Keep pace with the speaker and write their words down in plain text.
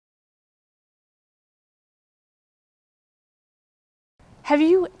Have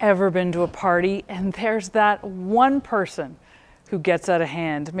you ever been to a party and there's that one person who gets out of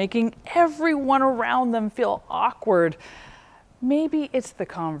hand, making everyone around them feel awkward? Maybe it's the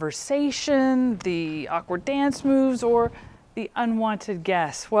conversation, the awkward dance moves, or the unwanted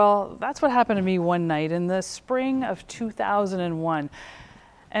guests. Well, that's what happened to me one night in the spring of 2001.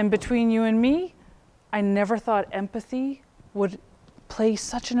 And between you and me, I never thought empathy would play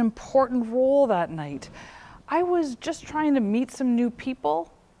such an important role that night. I was just trying to meet some new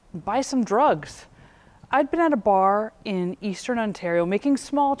people, buy some drugs. I'd been at a bar in Eastern Ontario making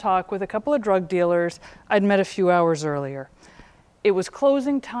small talk with a couple of drug dealers I'd met a few hours earlier. It was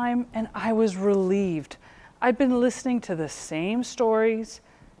closing time and I was relieved. I'd been listening to the same stories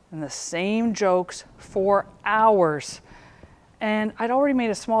and the same jokes for hours. And I'd already made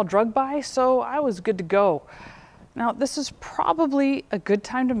a small drug buy, so I was good to go. Now, this is probably a good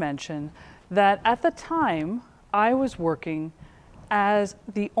time to mention that at the time, I was working as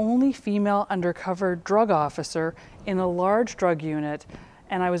the only female undercover drug officer in a large drug unit,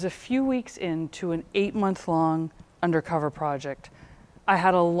 and I was a few weeks into an 8-month-long undercover project. I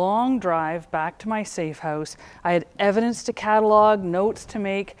had a long drive back to my safe house. I had evidence to catalog, notes to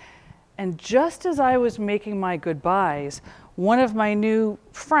make, and just as I was making my goodbyes, one of my new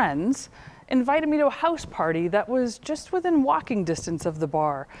friends invited me to a house party that was just within walking distance of the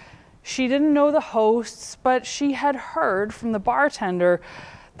bar. She didn't know the hosts, but she had heard from the bartender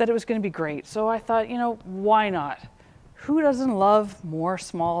that it was going to be great. So I thought, why not? Who doesn't love more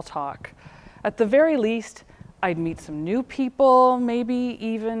small talk? At the very least, I'd meet some new people, maybe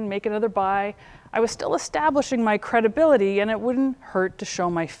even make another buy. I was still establishing my credibility, and it wouldn't hurt to show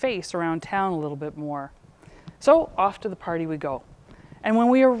my face around town a little bit more. So off to the party we go. And when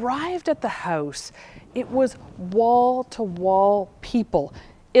we arrived at the house, it was wall-to-wall people.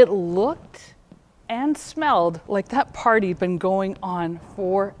 It looked and smelled like that party had been going on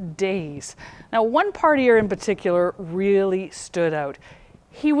for days. Now, one partier in particular really stood out.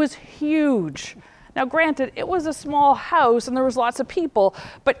 He was huge. Now, granted, it was a small house and there was lots of people,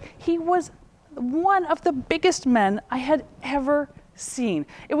 but he was one of the biggest men I had ever seen.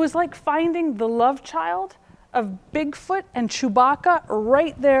 It was like finding the love child of Bigfoot and Chewbacca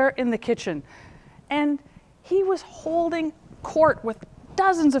right there in the kitchen. And he was holding court with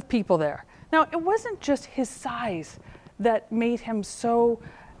dozens of people there. Now, it wasn't just his size that made him so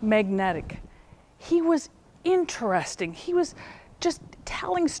magnetic. He was interesting. He was just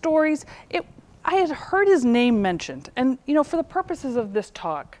telling stories. I had heard his name mentioned, and for the purposes of this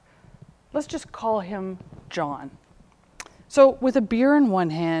talk, let's just call him John. So with a beer in one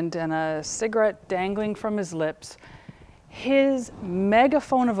hand and a cigarette dangling from his lips, his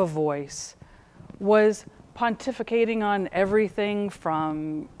megaphone of a voice was pontificating on everything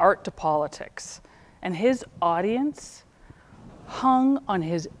from art to politics. And his audience hung on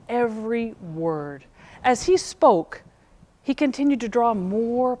his every word. As he spoke, he continued to draw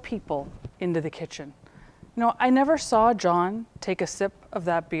more people into the kitchen. I never saw John take a sip of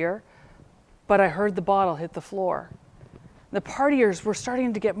that beer, but I heard the bottle hit the floor. The partiers were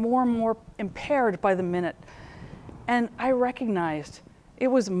starting to get more and more impaired by the minute, and I recognized it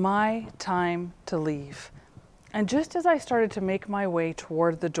was my time to leave. And just as I started to make my way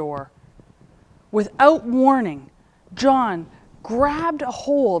toward the door, without warning, John grabbed a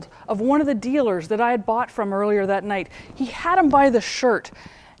hold of one of the dealers that I had bought from earlier that night. He had him by the shirt,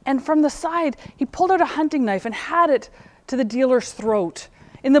 and from the side, he pulled out a hunting knife and had it to the dealer's throat.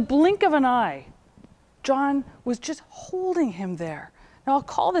 In the blink of an eye, John was just holding him there. Now, I'll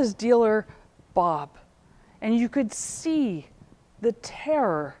call this dealer Bob, and you could see the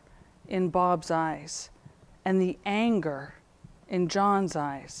terror in Bob's eyes and the anger in John's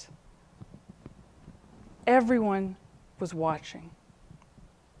eyes. Everyone was watching.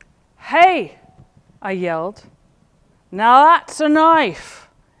 "Hey!" I yelled. "Now that's a knife!"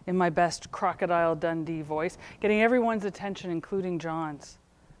 in my best Crocodile Dundee voice, getting everyone's attention, including John's.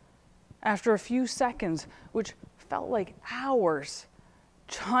 After a few seconds, which felt like hours,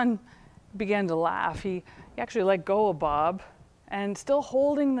 John began to laugh. He actually let go of Bob, and still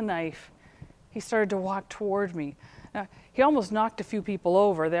holding the knife, he started to walk toward me. Now, he almost knocked a few people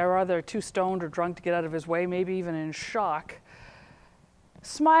over. They were either too stoned or drunk to get out of his way, maybe even in shock.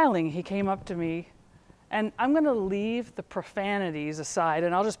 Smiling, he came up to me, and I'm going to leave the profanities aside,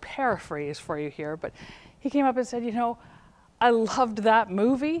 and I'll just paraphrase for you here, but he came up and said, "I loved that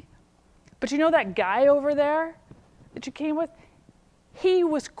movie, but that guy over there that you came with, he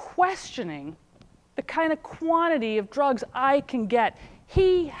was questioning the kind of quantity of drugs I can get.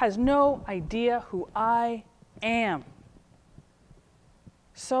 He has no idea who I am."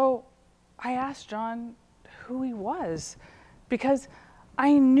 So I asked John who he was, because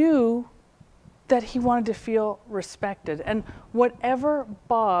I knew that he wanted to feel respected, and whatever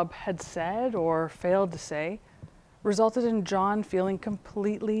Bob had said or failed to say resulted in John feeling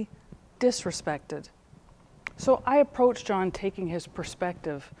completely disrespected. So I approached John taking his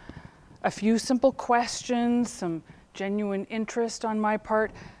perspective. A few simple questions, some genuine interest on my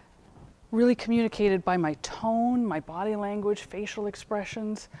part, really communicated by my tone, my body language, facial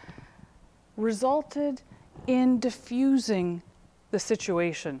expressions, resulted in diffusing the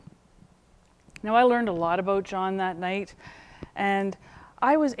situation. Now, I learned a lot about John that night, and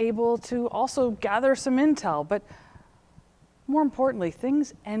I was able to also gather some intel, but more importantly,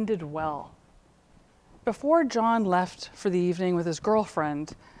 things ended well. Before John left for the evening with his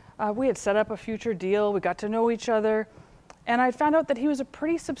girlfriend, we had set up a future deal, we got to know each other, and I found out that he was a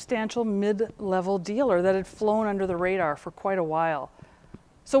pretty substantial mid-level dealer that had flown under the radar for quite a while.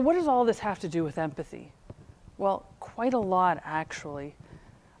 So what does all this have to do with empathy? Well, quite a lot, actually.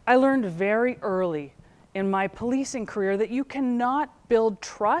 I learned very early in my policing career that you cannot build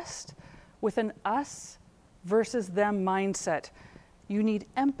trust with an us versus them mindset. You need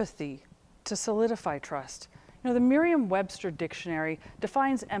empathy to solidify trust. You know, the Merriam-Webster dictionary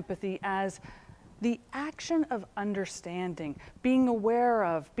defines empathy as the action of understanding, being aware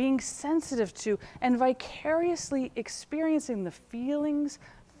of, being sensitive to, and vicariously experiencing the feelings,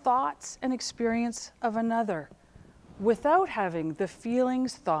 thoughts, and experience of another, without having the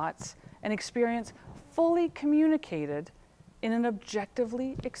feelings, thoughts, and experience fully communicated in an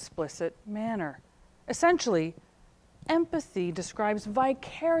objectively explicit manner. Essentially, empathy describes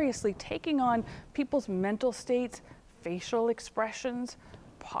vicariously taking on people's mental states, facial expressions,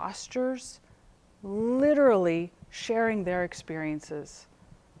 postures, literally sharing their experiences.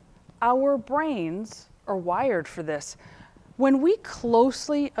 Our brains are wired for this. When we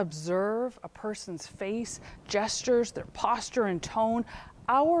closely observe a person's face, gestures, their posture and tone,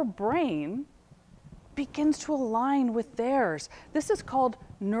 our brain begins to align with theirs. This is called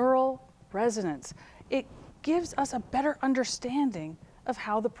neural resonance. It gives us a better understanding of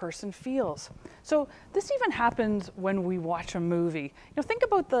how the person feels. So this even happens when we watch a movie. You know, think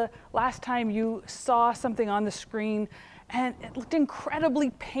about the last time you saw something on the screen and it looked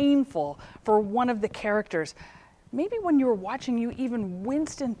incredibly painful for one of the characters. Maybe when you were watching, you even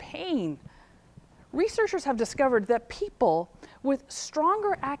winced in pain. Researchers have discovered that people with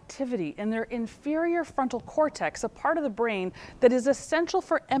stronger activity in their inferior frontal cortex, a part of the brain that is essential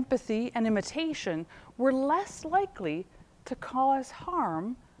for empathy and imitation, were less likely to cause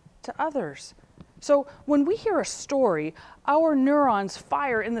harm to others. So when we hear a story, our neurons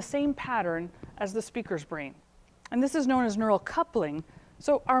fire in the same pattern as the speaker's brain. And this is known as neural coupling.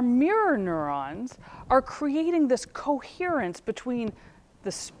 So our mirror neurons are creating this coherence between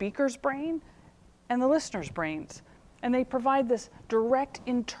the speaker's brain and the listener's brains. And they provide this direct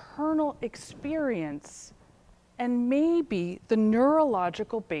internal experience and maybe the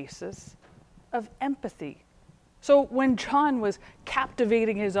neurological basis of empathy. So when John was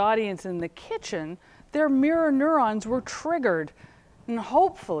captivating his audience in the kitchen, their mirror neurons were triggered. And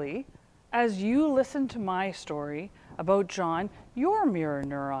hopefully, as you listen to my story about John, your mirror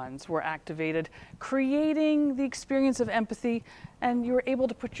neurons were activated, creating the experience of empathy, and you were able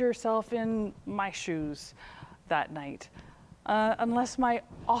to put yourself in my shoes that night. Unless my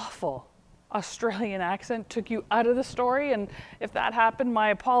awful Australian accent took you out of the story, and if that happened, my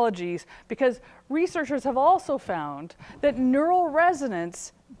apologies, because researchers have also found that neural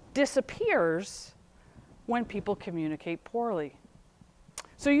resonance disappears when people communicate poorly.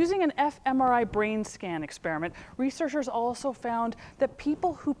 So using an fMRI brain scan experiment, researchers also found that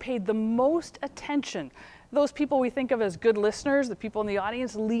people who paid the most attention, those people we think of as good listeners, the people in the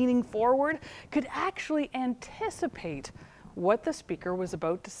audience leaning forward, could actually anticipate what the speaker was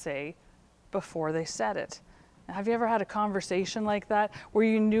about to say before they said it. Now, have you ever had a conversation like that where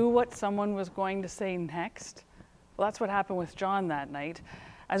you knew what someone was going to say next? Well, that's what happened with John that night.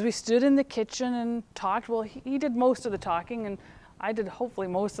 As we stood in the kitchen and talked, well, he did most of the talking and I did hopefully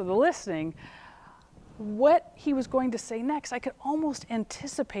most of the listening. What he was going to say next, I could almost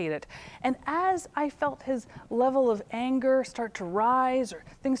anticipate it. And as I felt his level of anger start to rise or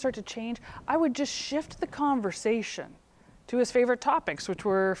things start to change, I would just shift the conversation to his favorite topics, which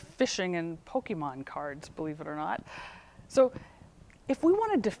were fishing and Pokemon cards, believe it or not. So if we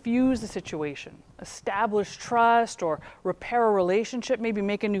want to diffuse the situation, establish trust or repair a relationship, maybe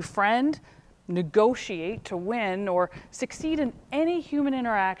make a new friend, negotiate to win, or succeed in any human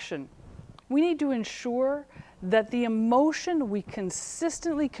interaction, we need to ensure that the emotion we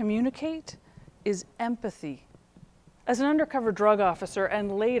consistently communicate is empathy. As an undercover drug officer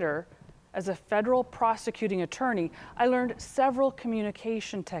and later As a federal prosecuting attorney, I learned several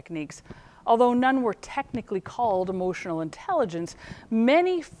communication techniques. Although none were technically called emotional intelligence,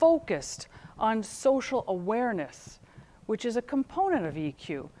 many focused on social awareness, which is a component of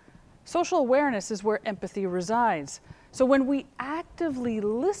EQ. Social awareness is where empathy resides. So when we actively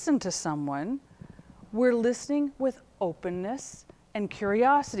listen to someone, we're listening with openness and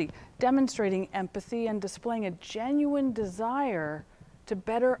curiosity, demonstrating empathy and displaying a genuine desire to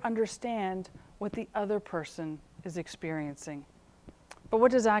better understand what the other person is experiencing. But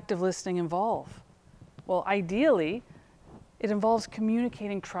what does active listening involve? Well, ideally, it involves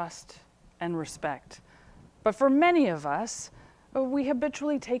communicating trust and respect. But for many of us, we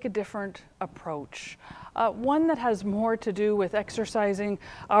habitually take a different approach, one that has more to do with exercising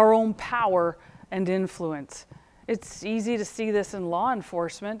our own power and influence. It's easy to see this in law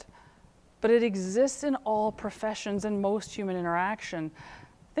enforcement, but it exists in all professions and most human interaction.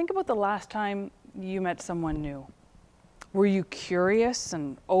 Think about the last time you met someone new. Were you curious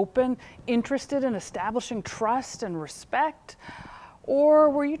and open, interested in establishing trust and respect? Or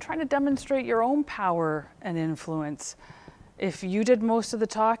were you trying to demonstrate your own power and influence? If you did most of the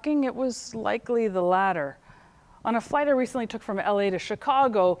talking, it was likely the latter. On a flight I recently took from LA to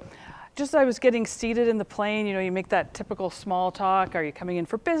Chicago, just as I was getting seated in the plane, you make that typical small talk. Are you coming in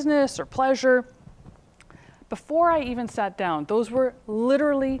for business or pleasure? Before I even sat down, those were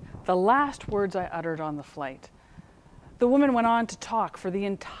literally the last words I uttered on the flight. The woman went on to talk for the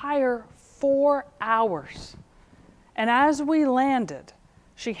entire 4 hours. And as we landed,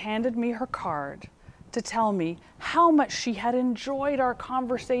 she handed me her card to tell me how much she had enjoyed our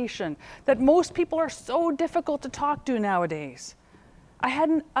conversation, that most people are so difficult to talk to nowadays. I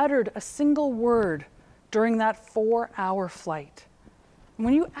hadn't uttered a single word during that 4-hour flight. And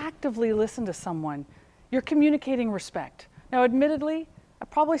when you actively listen to someone, you're communicating respect. Now, admittedly, I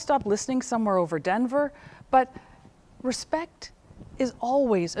probably stopped listening somewhere over Denver, but respect is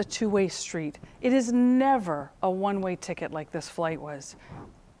always a two-way street. It is never a one-way ticket like this flight was.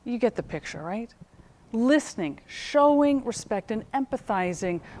 You get the picture, right? Listening, showing respect, and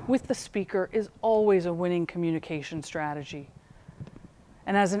empathizing with the speaker is always a winning communication strategy.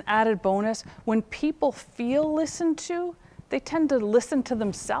 And as an added bonus, when people feel listened to, they tend to listen to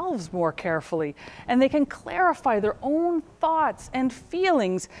themselves more carefully, and they can clarify their own thoughts and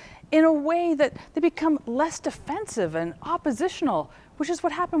feelings in a way that they become less defensive and oppositional, which is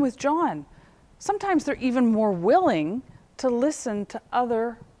what happened with John. Sometimes they're even more willing to listen to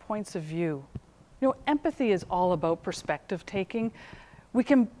other points of view. Empathy is all about perspective taking. We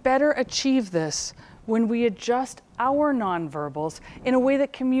can better achieve this when we adjust our nonverbals in a way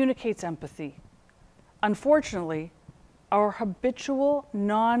that communicates empathy. Unfortunately, our habitual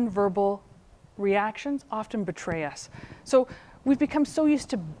nonverbal reactions often betray us. So we've become so used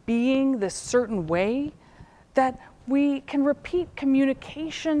to being this certain way that we can repeat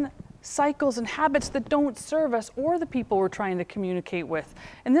communication cycles and habits that don't serve us or the people we're trying to communicate with.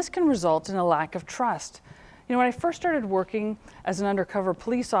 And this can result in a lack of trust. When I first started working as an undercover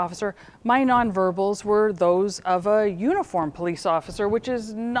police officer, my nonverbals were those of a uniformed police officer, which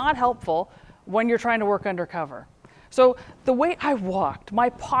is not helpful when you're trying to work undercover. So the way I walked, my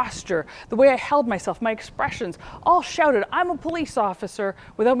posture, the way I held myself, my expressions, all shouted, "I'm a police officer,"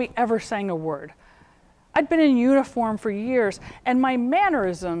 without me ever saying a word. I'd been in uniform for years, and my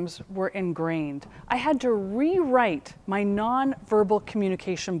mannerisms were ingrained. I had to rewrite my nonverbal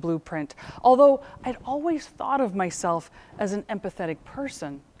communication blueprint, although I'd always thought of myself as an empathetic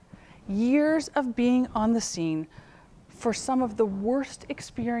person. Years of being on the scene for some of the worst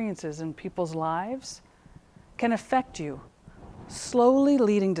experiences in people's lives can affect you, slowly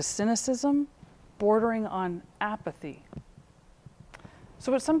leading to cynicism, bordering on apathy.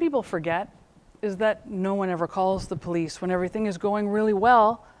 So what some people forget is that no one ever calls the police when everything is going really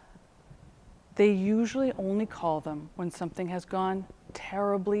well. They usually only call them when something has gone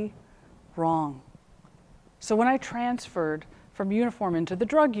terribly wrong. So when I transferred from uniform into the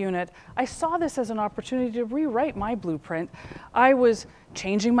drug unit, I saw this as an opportunity to rewrite my blueprint. I was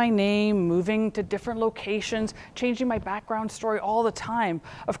changing my name, moving to different locations, changing my background story all the time.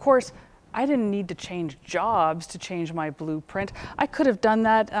 Of course, I didn't need to change jobs to change my blueprint. I could have done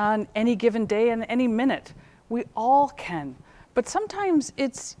that on any given day and any minute. We all can. But sometimes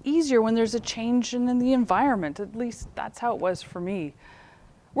it's easier when there's a change in the environment. At least that's how it was for me.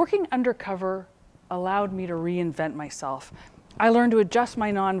 Working undercover allowed me to reinvent myself. I learned to adjust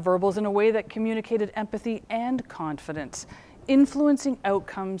my nonverbals in a way that communicated empathy and confidence, influencing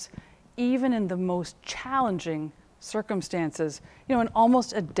outcomes even in the most challenging circumstances. In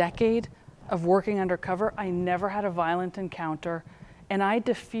almost a decade of working undercover, I never had a violent encounter, and I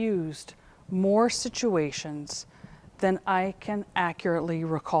diffused more situations than I can accurately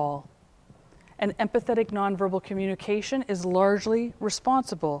recall. And empathetic nonverbal communication is largely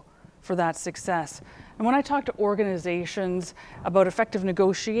responsible for that success. And when I talk to organizations about effective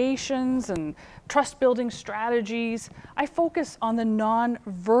negotiations and trust-building strategies, I focus on the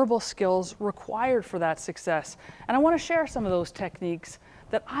nonverbal skills required for that success. And I want to share some of those techniques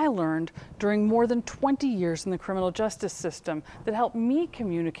that I learned during more than 20 years in the criminal justice system that helped me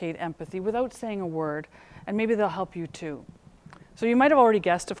communicate empathy without saying a word, and maybe they'll help you too. So you might have already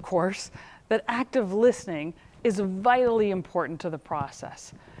guessed, of course, that active listening is vitally important to the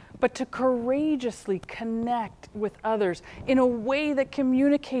process. But to courageously connect with others in a way that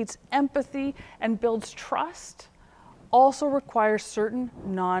communicates empathy and builds trust also requires certain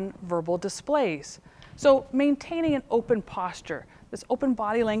nonverbal displays. So maintaining an open posture, this open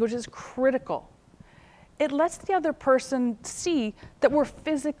body language, is critical. It lets the other person see that we're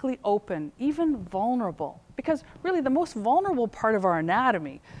physically open, even vulnerable. Because really the most vulnerable part of our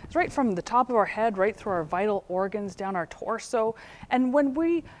anatomy is right from the top of our head, right through our vital organs, down our torso. And when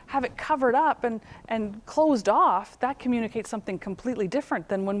we have it covered up and closed off, that communicates something completely different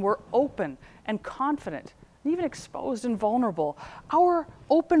than when we're open and confident, and even exposed and vulnerable. Our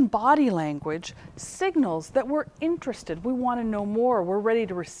open body language signals that we're interested, we want to know more, we're ready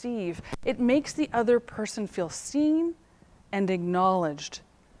to receive. It makes the other person feel seen and acknowledged.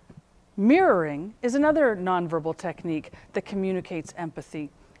 Mirroring is another nonverbal technique that communicates empathy.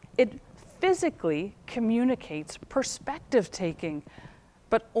 It physically communicates perspective taking,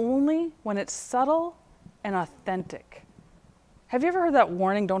 but only when it's subtle and authentic. Have you ever heard that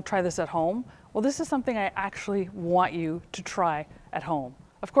warning, don't try this at home? Well, this is something I actually want you to try at home.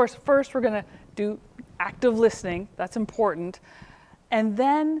 Of course, first we're going to do active listening, that's important, and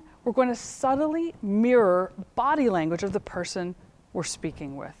then we're going to subtly mirror body language of the person we're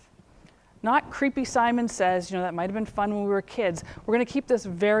speaking with. Not creepy Simon Says, that might have been fun when we were kids. We're going to keep this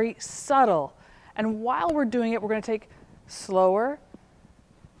very subtle. And while we're doing it, we're going to take slower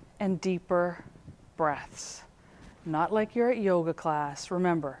and deeper breaths. Not like you're at yoga class.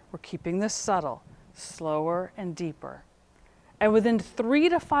 Remember, we're keeping this subtle, slower and deeper. And within 3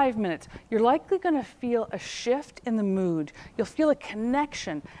 to 5 minutes, you're likely going to feel a shift in the mood. You'll feel a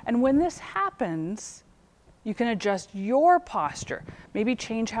connection. And when this happens, you can adjust your posture, maybe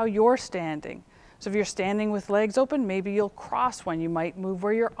change how you're standing. So if you're standing with legs open, maybe you'll cross one. You might move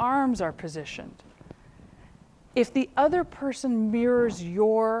where your arms are positioned. If the other person mirrors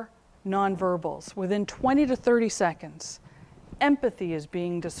your nonverbals within 20 to 30 seconds, empathy is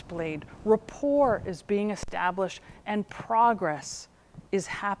being displayed, rapport is being established, and progress is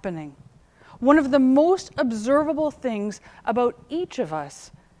happening. One of the most observable things about each of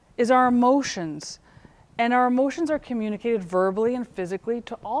us is our emotions. And our emotions are communicated verbally and physically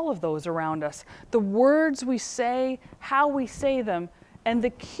to all of those around us. The words we say, how we say them, and the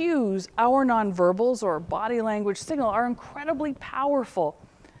cues our nonverbals or body language signal are incredibly powerful.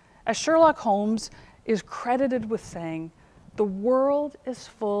 As Sherlock Holmes is credited with saying, the world is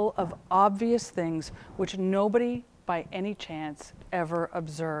full of obvious things which nobody by any chance ever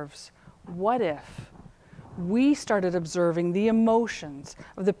observes. What if we started observing the emotions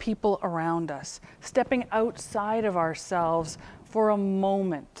of the people around us, stepping outside of ourselves for a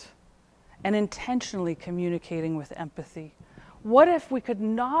moment and intentionally communicating with empathy? What if we could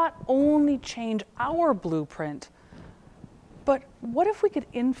not only change our blueprint, but what if we could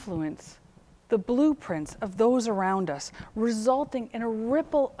influence the blueprints of those around us, resulting in a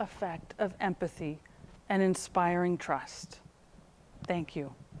ripple effect of empathy and inspiring trust? Thank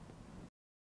you.